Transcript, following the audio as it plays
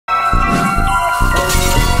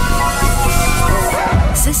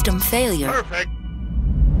System failure. Perfect.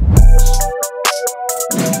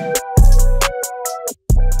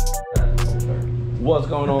 What's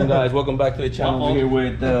going on, guys? Welcome back to the channel. We're here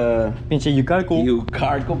with Pinche Yucarco.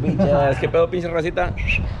 Yucarco, pinches. ¿Qué pedo, pinche racita?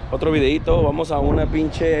 Otro videito. Vamos a una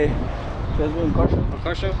pinche... ¿Qué es un car show? A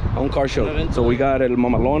car show? A un car show. So we got el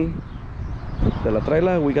mamalón de la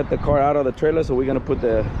trailer. We got the car out of the trailer, so we're gonna put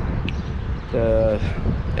the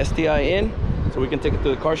STI in, so we can take it to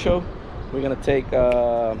the car show. We're gonna take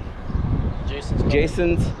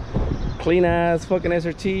Jason's clean ass fucking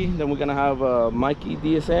SRT. Then we're gonna have Mikey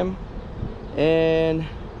DSM and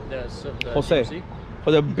The Jose. GMC?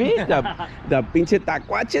 For the big, the pinche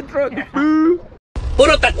tacuache truck.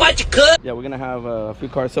 Puro tacuache cut. Yeah, we're gonna have a few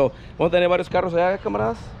cars. So, vamos a tener varios carros allá,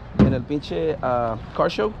 camaradas, en el pinche car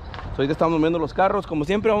show. So, ahorita estamos viendo los carros. Como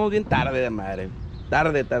siempre, vamos bien tarde de madre.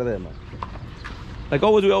 Tarde de madre. Like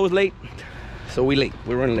always, we're always late. So, we're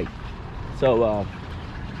running late. So,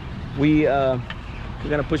 we're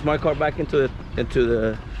gonna push my car back into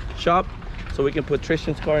the shop so we can put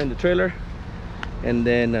Tristan's car in the trailer. And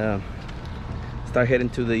then start heading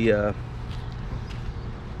to the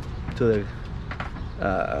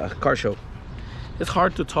car show. It's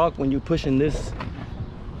hard to talk when you're pushing this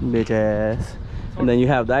bitch ass, and then you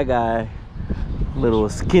have that guy, little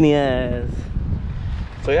skinny ass.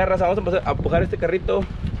 So ya, raza, vamos a empezar a empujar este carrito,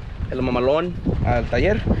 el mamalón, al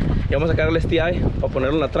taller, y vamos a sacar el STI para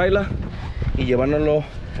ponerlo en la traila y llevárnoslo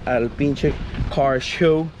al pinche car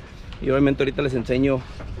show. Y obviamente ahorita les enseño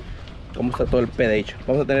cómo está todo el pedecho.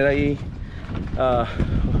 Vamos a tener ahí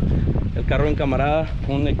el carro en camarada,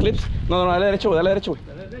 un Eclipse. No, dale derecho, güey, dale derecho, güey.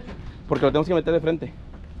 Porque lo tenemos que meter de frente.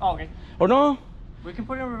 Oh, okay. ¿O no? We can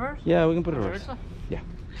put it in reverse? Yeah, we can put it in reverse. Yeah.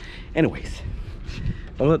 Anyways,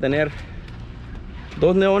 vamos a tener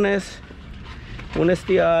dos neones, un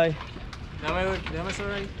STI. Déjame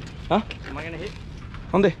saber ahí. ¿Ah? Am I gonna hit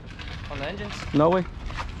 ¿Dónde? on the engines? No, güey.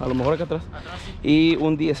 A lo mejor acá atrás. Atrás sí. Y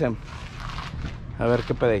un DSM. A ver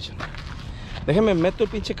qué pedecho. Déjenme meto el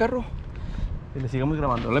pinche carro y le sigamos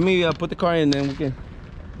grabando. Let me put the car in and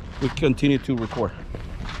we continue to record.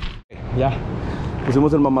 Ya,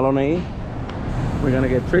 pusimos el mamalón ahí. We're gonna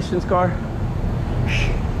get Tristan's car.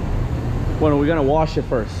 Bueno, we're gonna wash it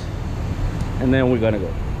first and then we're gonna go.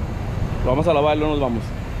 Lo vamos a lavar y luego nos vamos.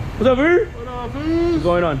 What's up, Vir? What up, dude? What's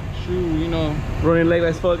going on? Shoot, you know, Running late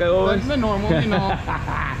as fuck, I always. that's the normal, you know.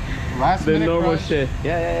 Last The minute normal rush. shit.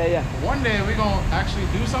 Yeah. One day we gonna actually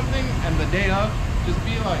do something, and the day of, just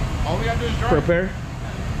be like, all we gotta do is drive. Prepare.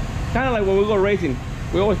 Kind of like when we go racing.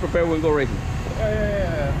 We always prepare when we go racing.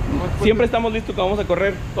 Yeah. Siempre estamos listos que vamos a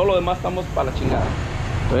correr. Todo lo demás estamos para la chingada.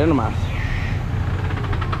 Todavía nomás.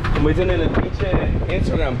 Como dicen en el pinche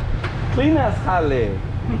Instagram, clean as jale.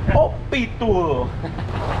 Oh, pitudo.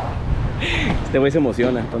 Este güey se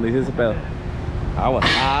emociona cuando dice ese pedo. Aguas.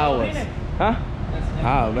 ¿Ah?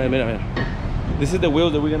 Ah, mira. This is the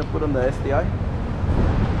wheels that we're gonna put on the STI.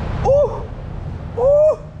 Ooh!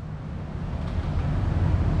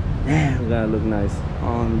 Damn, it's gonna look nice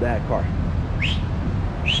on that car.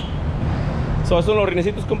 So, estos son los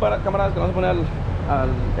rinecitos, camaradas, que vamos a poner al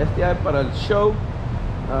STI para el show.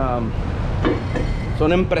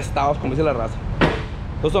 Son emprestados, como dice la raza.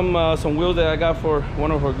 Those are some wheels that I got for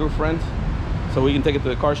one of our good friends, so we can take it to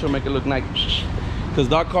the car show, make it look nice. Because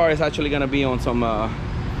that car is actually gonna be on some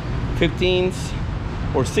 15s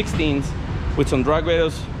or 16s with some drag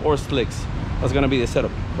radials or slicks. That's gonna be the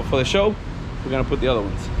setup. But for the show, we're gonna put the other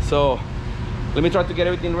ones. So let me try to get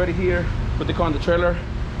everything ready here, put the car on the trailer,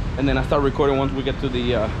 and then I start recording once we get to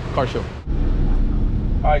the car show.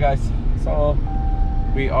 All right, guys, so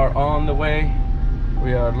we are on the way.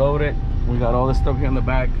 We are loaded. We got all this stuff here in the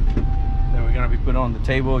back that we're gonna be put on the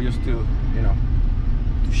table just to, you know,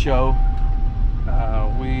 to show.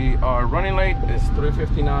 We are running late. It's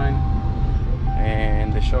 3:59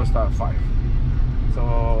 and the show starts at 5.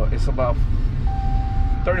 So it's about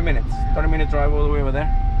 30 minute drive all the way over there.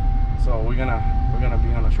 So we're gonna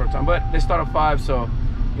be on a short time, but they start at 5, so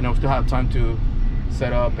you know, we still have time to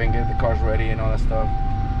set up and get the cars ready and all that stuff.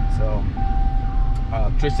 So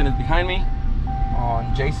Tristan is behind me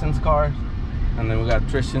on Jason's car, and then we got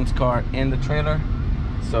Tristan's car in the trailer,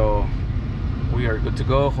 so we are good to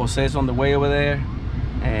go. Jose's on the way over there,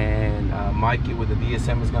 and Mikey with the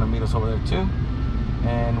DSM is gonna meet us over there too.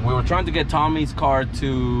 And we were trying to get Tommy's car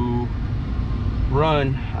to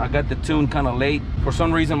run. I got the tune kind of late. For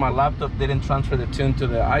some reason my laptop didn't transfer the tune to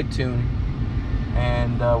the iTunes,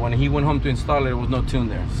 and when he went home to install it, there was no tune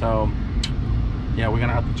there. So yeah, we're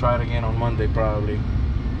gonna have to try it again on Monday probably,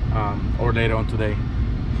 or later on today.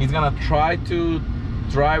 He's gonna try to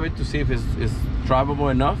drive it to see if it's drivable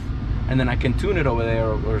enough, and then I can tune it over there,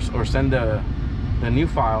 or send the the new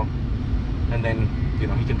file, and then you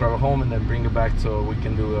know he can drive it home and then bring it back so we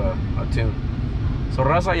can do a tune. So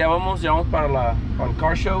raza, ya vamos para el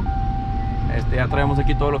car show. Ya traemos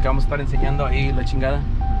aquí todo lo que vamos a estar enseñando ahí, la chingada.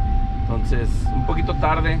 Entonces, un poquito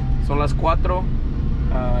tarde, son las 4.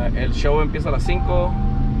 El show empieza a las 5.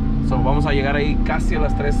 So vamos a llegar ahí casi a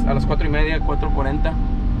las 3, a las 4:30, 4:40.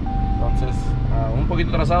 Entonces, un poquito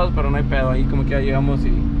atrasados, pero no hay pedo. Ahí como que ya llegamos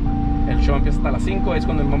y el show empieza hasta las 5. Es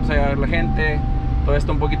cuando vamos a llegar la gente. Todo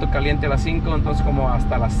esto un poquito caliente a las 5. Entonces como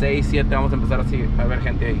hasta las 6, 7 vamos a empezar así a ver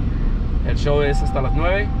gente ahí. El show es hasta las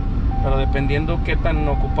 9. Pero dependiendo qué tan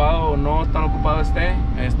ocupado o no tan ocupado esté, a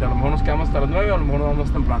lo mejor nos quedamos hasta las 9 o a lo mejor nos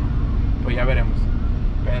vamos temprano. Pues ya veremos.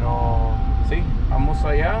 Pero sí, vamos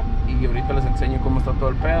allá y ahorita les enseño cómo está todo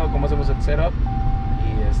el pedo, cómo hacemos el setup. Y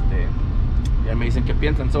ya me dicen qué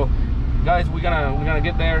piensan. So guys, we're gonna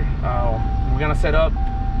get there. We're gonna set up,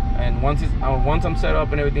 and once I'm set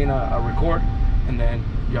up and everything, I'll record, and then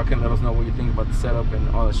y'all can let us know what you think about the setup and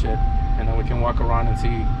all that shit, and then we can walk around and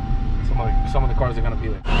see some of the cars that are gonna be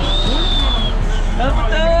there.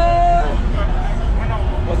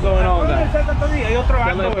 What's going on, guys? Hay otro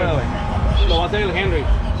acto, güey. Lo va a hacer el Henry.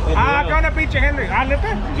 Ah, acá una pinche Henry. Ah,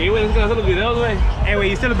 neta. Sí, güey, es que hace los videos, güey. Hey, güey,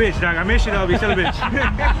 you still a bitch, dog. I miss you, though. You still a bitch.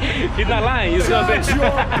 He's not lying, you still a bitch.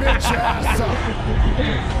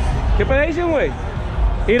 ¿Qué pedacen, güey?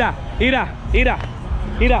 Mira.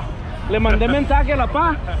 Le mandé mensaje a la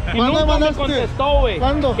pa y nunca me contestó, güey.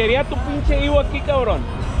 ¿Cuándo? Quería tu pinche Ivo aquí, cabrón.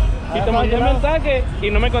 Y te mandé mensaje y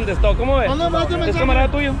no me contestó. ¿Cómo ves? ¿Cuándo mandaste mensaje? ¿Es camarada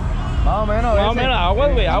tuyo? Más o menos. Más o menos,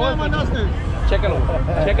 aguas, güey, aguas. ¿Cuándo mandaste? Chécalo.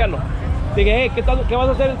 Dije, hey, ¿qué vas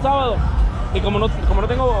a hacer el sábado? Y como no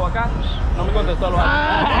tengo acá, no me contestó. ¿Cuándo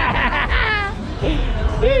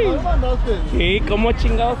mandaste? Sí, ¿cómo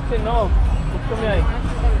chingados que no? Búscame ahí.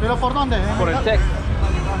 ¿Pero por dónde? Por el text.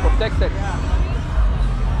 Por text.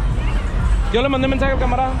 Yo le mandé mensaje al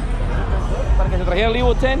camarada para que se trajera el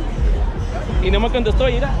Evo 10 y no me contestó,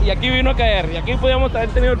 y aquí vino a caer. Y aquí podíamos haber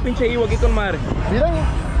tenido el pinche Evo aquí con madre. Mira.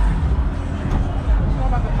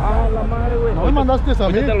 Ah, la madre, güey. No me mandaste a mí.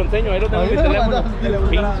 Ahorita te lo enseño, ahí lo tengo en mi teléfono.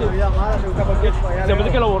 Pinche. Se me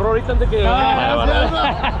dice que lo borró ahorita antes que...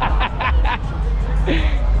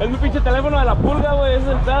 Es mi pinche teléfono de la pulga, güey. Es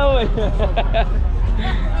el pedo, güey.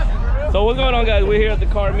 So what's going on, guys? We're here at the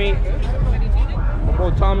car meet. My bro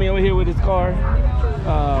Tommy over here with his car.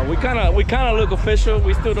 We kind of look official.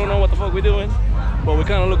 We still don't know what the fuck we're doing, but we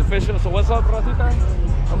kind of look official. So what's up, racita?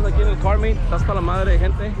 Estamos aquí en el car meet. Está hasta la madre de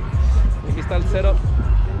gente. Aquí está el setup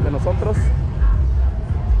de nosotros.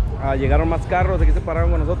 Llegaron más carros. Aquí se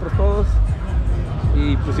pararon con nosotros todos.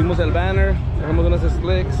 Y pusimos el banner. Dejamos unos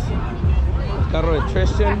slicks. El carro de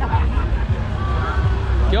Tristan.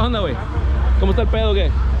 ¿Qué onda, güey? ¿Cómo está el pedo,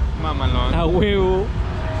 qué? Mamalón. A huevo.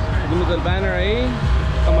 Pusimos el banner ahí.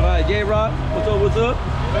 Camarada J-Rock. What's up?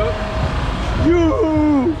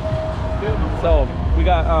 You. So we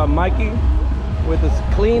got Mikey with this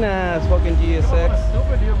clean ass fucking GSX.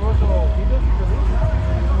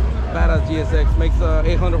 Badass GSX, makes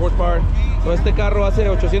 800 horsepower. So este carro hace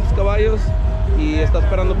 800 caballos y está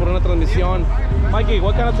esperando por una transmisión. Mikey,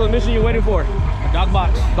 what kind of transmission you waiting for? Dog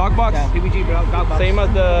box. Dog box? Yeah, PPG, bro. Dog box. Same as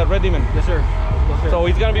the Red Demon. Yes, sir. So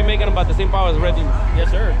he's gonna be making about the same power as Red Demon. Yes,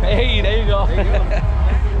 sir. Hey, there you go. There you go.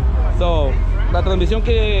 So, la transmisión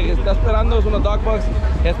que está esperando es una dog box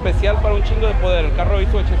especial para un chingo de poder. El carro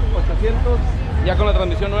hizo 800, ya con la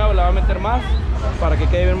transmisión nueva le va a meter más para que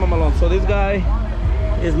quede bien mamalón. So this guy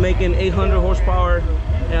is making 800 horsepower.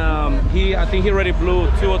 I think he already blew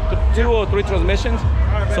two or three transmissions.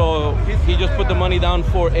 So he just put the money down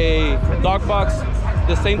for a dog box,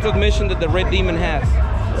 the same transmission that the Red Demon has.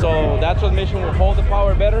 So that transmission will hold the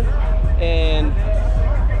power better, and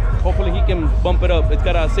hopefully he can bump it up. It's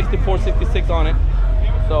got a 64, 66 on it.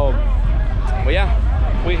 So, but yeah,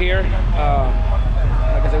 we're here.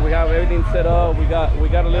 Like I said, we have everything set up. We got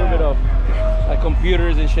a little bit of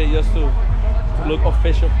computers and shit just to look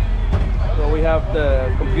official. So we have the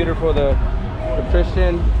computer for the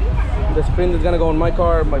Tristan, the screen that's gonna go on my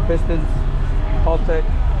car, my pistons, Haltech.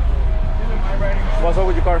 What's up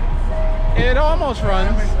with your car? It almost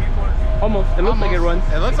runs. Almost. It looks like it runs.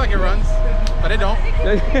 It looks like it runs, but it don't.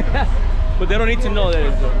 But they don't need to know that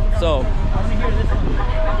it's so.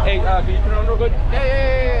 Hey, can you turn on real quick?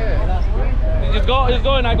 Yeah. Just go,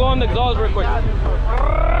 and I go on the exhaust real quick.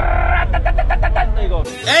 There you go.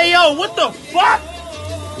 Hey, yo, what the fuck?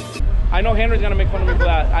 I know Henry's gonna make fun of me for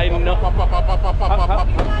that. I know.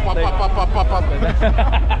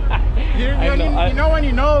 You know when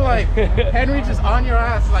you know like Henry just on your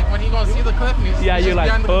ass, like when he gonna see the clip and he's Yeah, just you're like,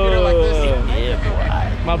 behind the computer like this.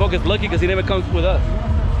 My book is lucky because he never comes with us.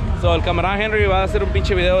 So, el camarada Henry va a hacer un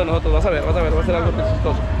pinche video de nosotros. Vas a ver, va a ser algo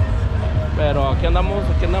chistoso. Pero aquí andamos.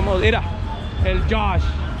 Mira, el Josh.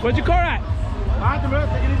 Where's your car at?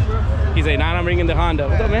 He's like, nah, I'm bringing the Honda.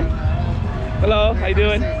 What's up, man? Hello, how you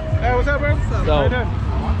doing? Hey, what's up, bro? So, How you doing?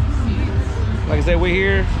 like I said, we're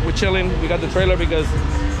here, we're chilling. We got the trailer because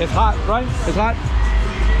it's hot, right? It's hot?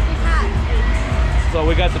 So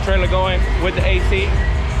we got the trailer going with the AC.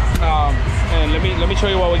 And let me show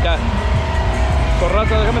you what we got. So,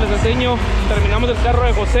 raza, déjame les enseño. Terminamos el carro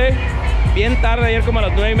de José bien tarde, ayer como a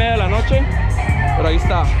las 9:30 de la noche. Pero ahí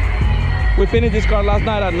está. We finished this car last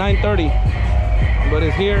night at 9:30. But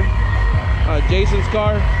it's here. Jason's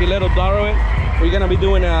car, he let us borrow it. We're gonna be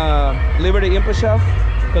doing a Liberty input shaft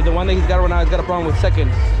because the one that he's got right now has got a problem with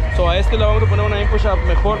seconds. So a este le vamos a poner una input shaft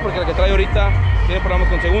mejor porque la que trae ahorita tiene problemas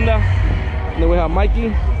con segunda. And then we have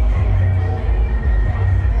Mikey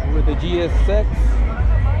with the GSX.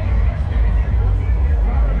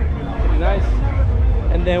 Pretty nice.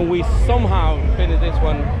 And then we somehow finished this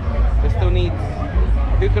one. It still needs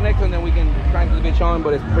a few connections and then we can crank this bitch on,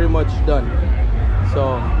 but it's pretty much done.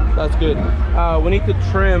 So that's good. We need to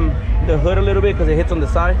trim the hood a little bit because it hits on the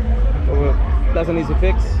side. So that's an easy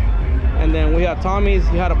fix. And then we have Tommy's.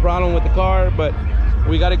 He had a problem with the car, but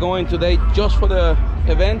we got it going today just for the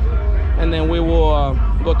event. And then we will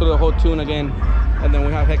go through the whole tune again. And then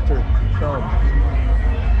we have Hector. So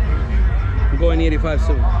I'm going 85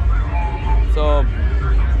 soon. So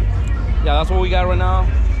yeah, that's what we got right now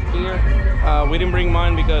here. We didn't bring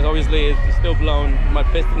mine because obviously it's still blown. My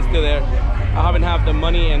piston's still there. I haven't had the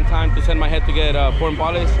money and time to send my head to get foreign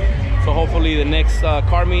polish. So hopefully the next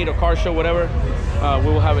car meet or car show, whatever, we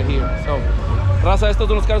will have it here. So, raza, estos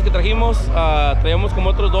son los carros que trajimos. Traíamos como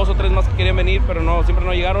otros 2 o 3 más que querían venir, pero no, siempre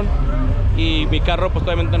no llegaron. Y mi carro pues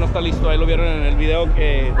todavía no está listo. Ahí lo vieron en el video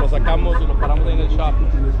que lo sacamos y lo paramos ahí en el shop.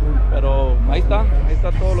 Pero ahí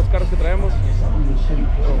está todos los carros que traemos.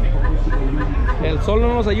 El sol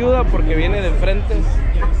no nos ayuda porque viene de frente,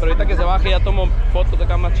 pero ahorita que se baje ya tomo fotos de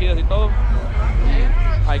acá más chidas y todo.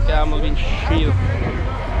 Ahí quedamos bien chidos.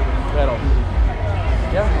 Pero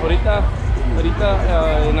ya, ahorita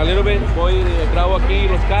en a little bit voy, grabo aquí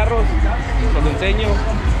los carros, los enseño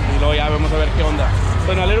y luego ya vamos a ver qué onda.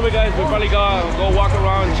 So in a little bit, guys, we'll probably go walk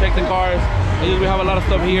around, check the cars. We have a lot of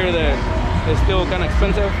stuff here that is still kind of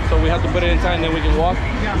expensive, so we have to put it inside and then we can walk.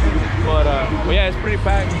 But yeah, it's pretty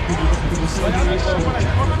packed.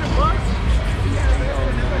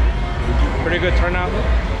 Pretty good turnout.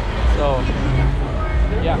 So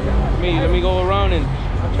yeah, let me go around and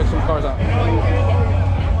check some cars out.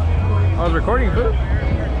 I was recording, food.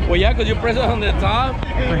 Well, yeah, because you press it on the top.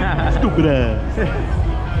 Stupid ass.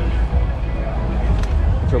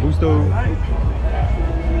 Robusto.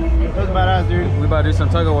 That's badass, dude. We about to do some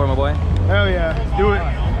tug of war, my boy. Hell yeah. Do it.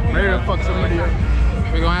 Ready to fuck somebody up.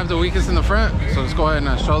 We're gonna have the weakest in the front, so let's go ahead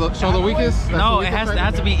and show the weakest. That's No, the it weakest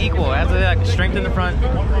has to be equal. It has to be like strength in the front.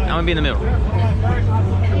 I'm gonna be in the middle.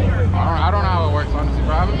 I don't know how it works, honestly,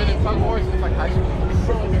 bro. I haven't been in tug of war since like high school.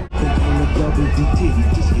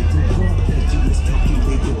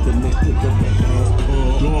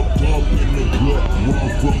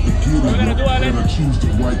 What we're gonna do, Alex?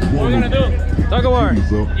 What we're gonna do? Tug of war.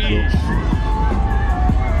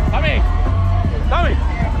 Tommy!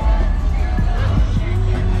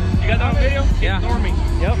 You got that on video? Yeah. Ignore me.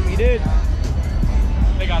 Yep, you did.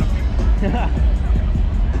 They got him.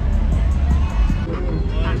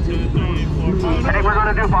 I think we're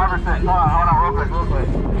gonna do 5 or 6. Hold on, real quick.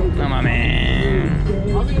 Come on, man.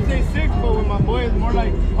 I was gonna say 6, but with my boy, it's more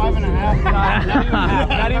like 5.5.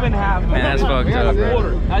 Not even half. Man, that's fucked up, bro.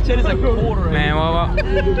 Quarter. That shit is a quarter. Man, what?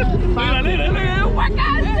 5.25.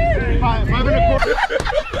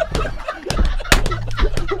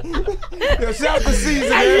 Shout the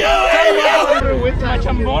season,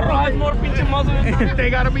 Chamorro has more pinche muscle. They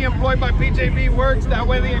gotta be employed by PJB Works. That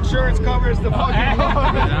way the insurance covers the fucking.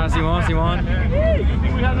 Nah, Simon. You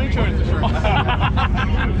think we have no insurance?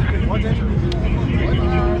 What's insurance?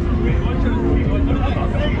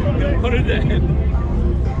 Put it in.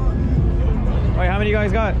 Wait, how many you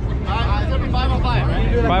guys got? It's gonna be 5 on 5,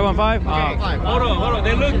 right? 5 on 5? Hold on.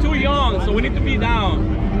 They look too young, so we need to be down.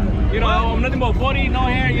 You know, I'm nothing but 40, no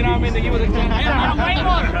hair, you know what I mean? They give us a chance.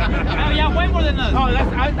 Yeah, way more than us. Oh,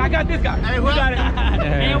 I got this guy. Hey, who got it?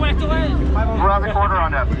 Hey, where's the way? We're on the corner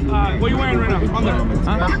on that. What are you wearing right now? On there.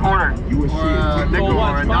 On the corner. Or nickel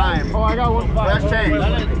or a dime. Oh, I got one. Let's change.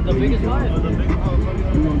 The biggest one.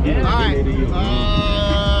 Alright.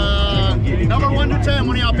 Number 1 to 10,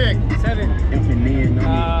 what do y'all pick? 7.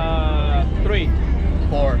 3.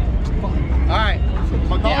 4. Alright.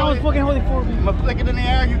 Yeah, I was fucking holding 4. I'm gonna flick it in the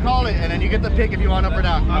air, you call it, and then you get the pick if you want up or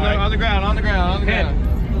down. On the ground. 10.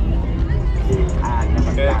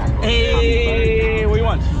 Hey, what do you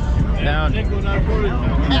want? Down.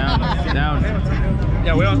 Down.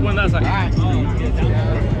 Yeah, we want that side.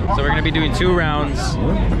 So we're gonna be doing 2 rounds,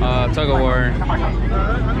 tug of war,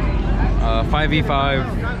 5v5.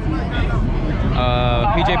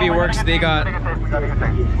 PJB Works, they got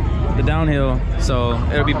the downhill, so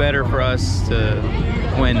it'll be better for us to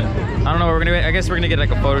win. I don't know what we're gonna do. I guess we're gonna get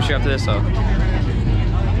like a photo shoot after this, so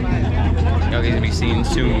y'all gonna be seen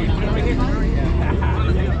soon.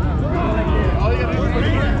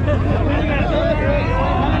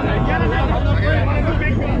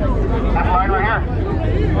 That's line right here.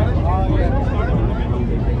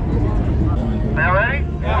 Are you ready?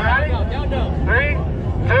 Ready? 3,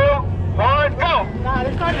 2, 1, go! Nah,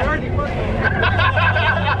 this started hurting.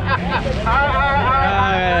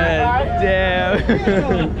 Damn.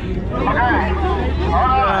 Okay.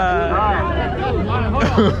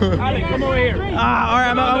 Alex, come over here.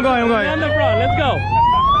 Alright, I'm going. On the front, let's go.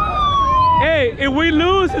 Hey, if we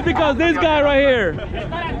lose, it's because this guy right here.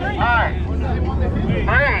 Alright.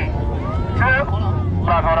 3, 2,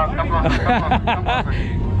 hold on. Come closer.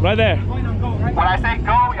 Right there. When I say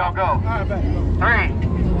go, y'all go. 3,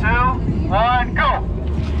 2, 1, go!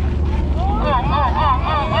 Oh,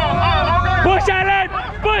 Push at it!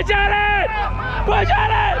 Push at it! Push at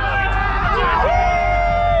it!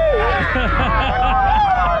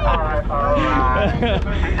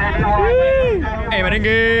 Hey,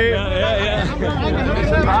 merengue.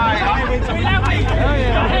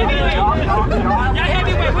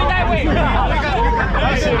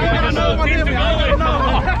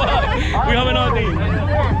 We have another team.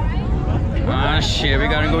 Ah shit, we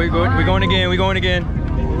gotta go. We're going again. We're going again.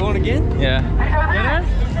 We're going again? Yeah.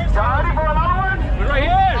 Y'all ready for another one? We're right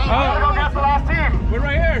here. Let's go against the last team. We're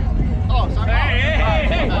right here. Oh, sorry.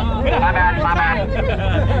 Hey. My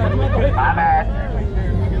bad.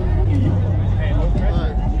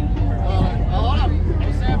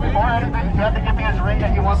 Before anything, you have to give me his ring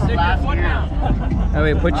that he won from last year. Oh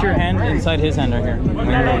wait, put your hand inside his hand right here.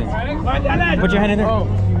 Put your hand in there.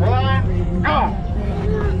 1, go!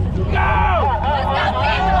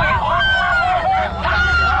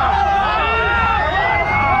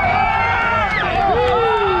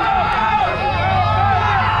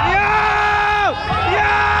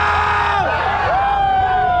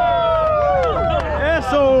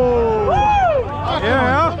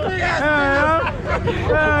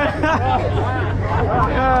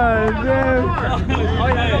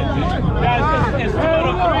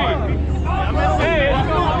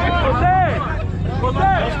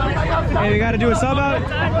 Hey, we gotta do a sub out.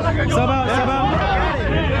 Sub out.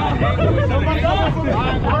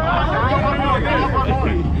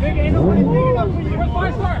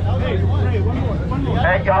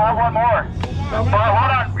 Hey, y'all have one more. Hold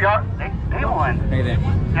on. They won. Right there.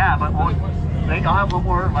 Yeah, but y'all have one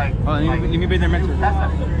more, like... Oh, let me be their mentor.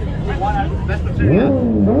 That's the two, yeah.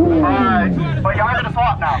 Alright, but y'all are gonna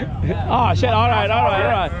swap now. Oh, shit. All right.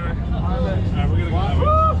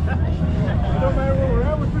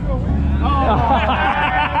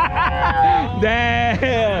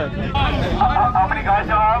 Damn. How many guys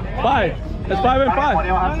y'all have? 5. That's 5 and 5.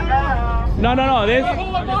 No.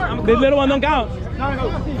 This little one don't count.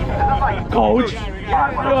 Coach.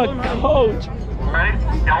 You're a coach. Ready?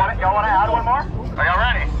 Y'all wanna add one more? Are y'all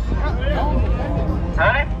ready?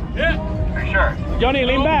 Ready? Yeah. Are you sure? Johnny,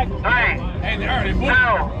 lean back. 3, 2,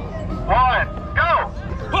 1, go!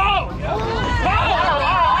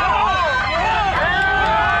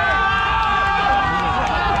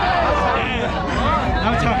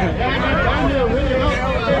 I'm talking.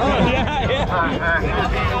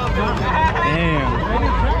 Damn.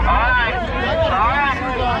 Alright.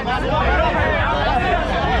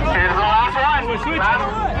 Here's the last one.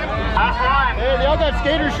 Last one. Hey, they all got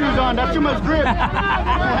skater shoes on. That's too much grip. What's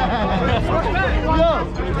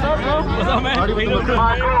up, man?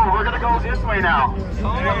 Alright, cool. We're gonna go this way now.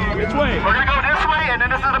 Which way? We're gonna go this way, and then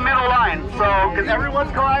this is the middle line. So, because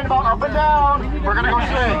everyone's crying about up and down, we're gonna go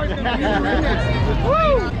straight.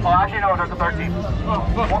 Woo! Oh, actually, no, there's a 13.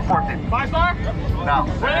 14. 5-star? No.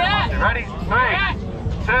 Ready? 3,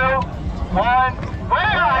 2, 1,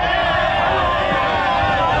 wait!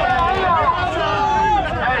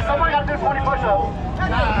 Hey, somebody gotta do 20 push-ups.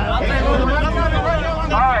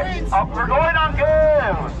 Alright, we're going on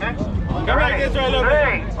good. Okay? Come back this way a little bit.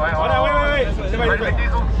 3. Wait. Ready, Big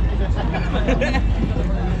Diesel?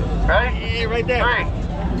 Ready? Yeah, right there. 3,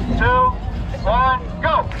 2, 1,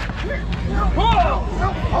 go!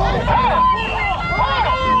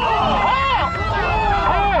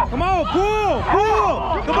 Come on, pull!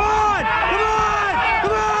 Come on!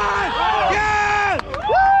 Yeah!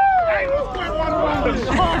 Woo!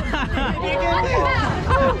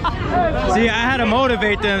 See, I had to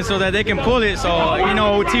motivate them so that they can pull it. So, you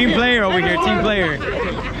know, team player over here, team player.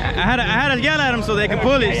 I had to yell at them so they can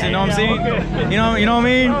pull it. You know what I'm saying? You know what I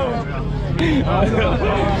mean?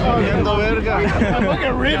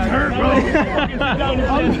 Fucking ribs hurt, bro.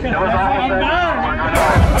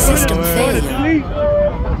 System failure.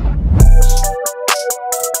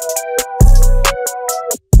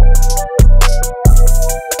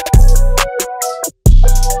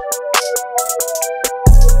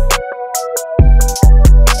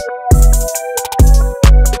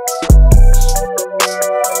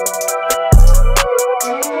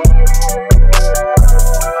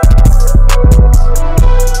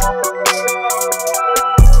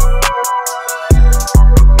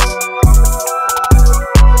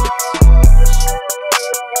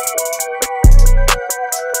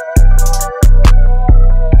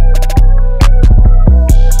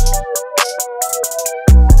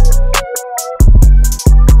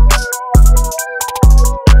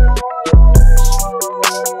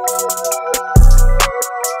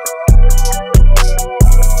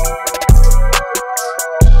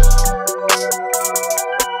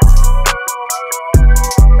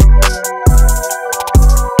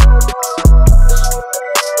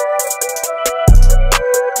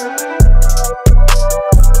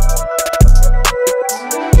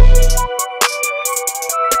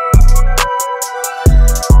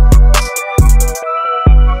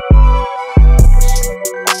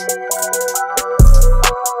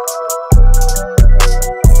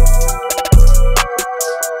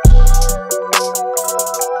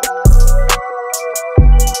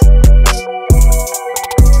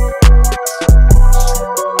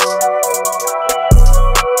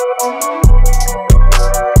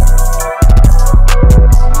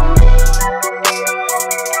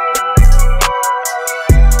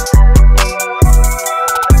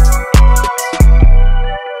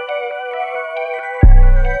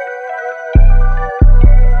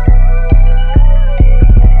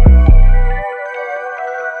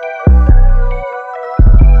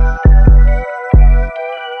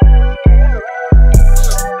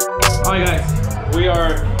 We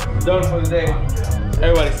are done for the day.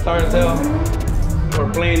 Everybody start till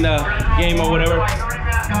we're playing the game or whatever.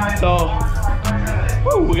 So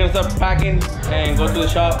we're gonna start packing and go to the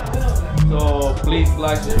shop. So please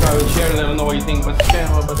like, subscribe, and share. Let us know what you think about the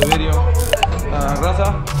channel, about the video.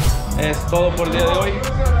 Raza, es todo por el día de hoy.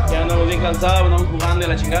 Ya andamos bien cansados, andamos jugando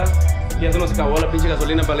de la chingada. Ya se nos acabó la pinche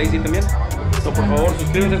gasolina para Lazy también. So por favor,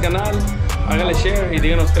 suscríbanse al canal, háganle share y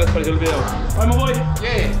díganos qué les pareció el video. Bye, my boy.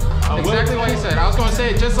 Yeah, exactly what he said. I was going to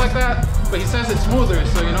say it just like that, but he says it's smoother,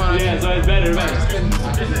 so you know what I mean? Yeah, so it's better, man.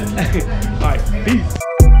 All right, peace.